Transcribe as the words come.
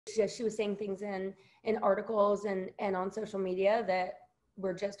She was saying things in articles and on social media that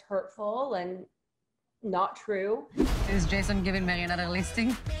were just hurtful and not true. Is Jason giving Mary another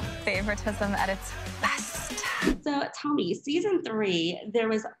listing? Favoritism at its best. So tell me, season 3, there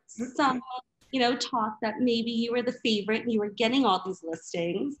was some, talk that maybe you were the favorite and you were getting all these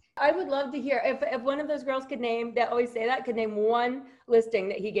listings. I would love to hear if one of those girls could name, that always say that, could name one listing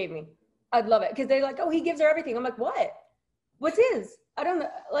that he gave me. I'd love it, because they're like, oh, he gives her everything. I'm like, what? What's his? I don't know.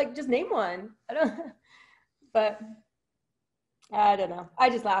 Like, just name one. I don't. But I don't know. I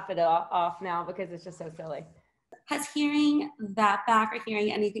just laugh it off now because it's just so silly. Has hearing that back or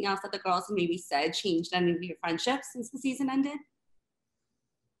hearing anything else that the girls maybe said changed any of your friendships since the season ended?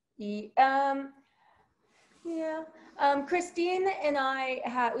 Yeah. Christine and I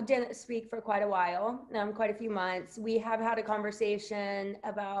didn't speak for quite a while, quite a few months. We have had a conversation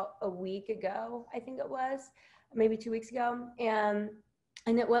about a week ago, I think it was, maybe 2 weeks ago, and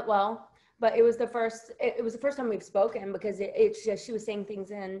it went well. But it was the first time we've spoken, because it's just, she was saying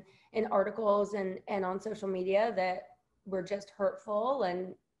things in articles and on social media that were just hurtful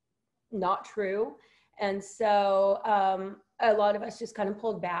and not true. And so a lot of us just kind of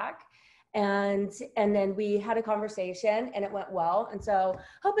pulled back, and then we had a conversation and it went well. And so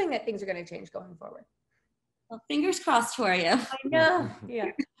hoping that things are going to change going forward. Well, fingers crossed for you. I know.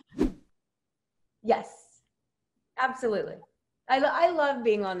 Yeah. Yes, absolutely. I love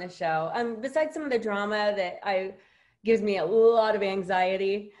being on this show. Besides some of the drama that gives me a lot of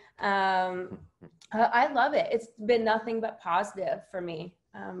anxiety, I love it. It's been nothing but positive for me.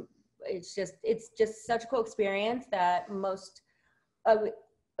 It's just such a cool experience that most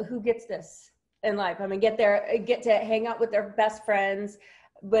who gets this in life. I mean, get to hang out with their best friends,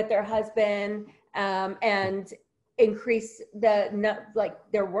 with their husband, and increase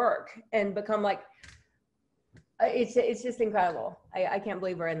their work and become like. It's just incredible. I can't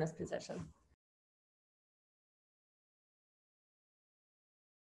believe we're in this position.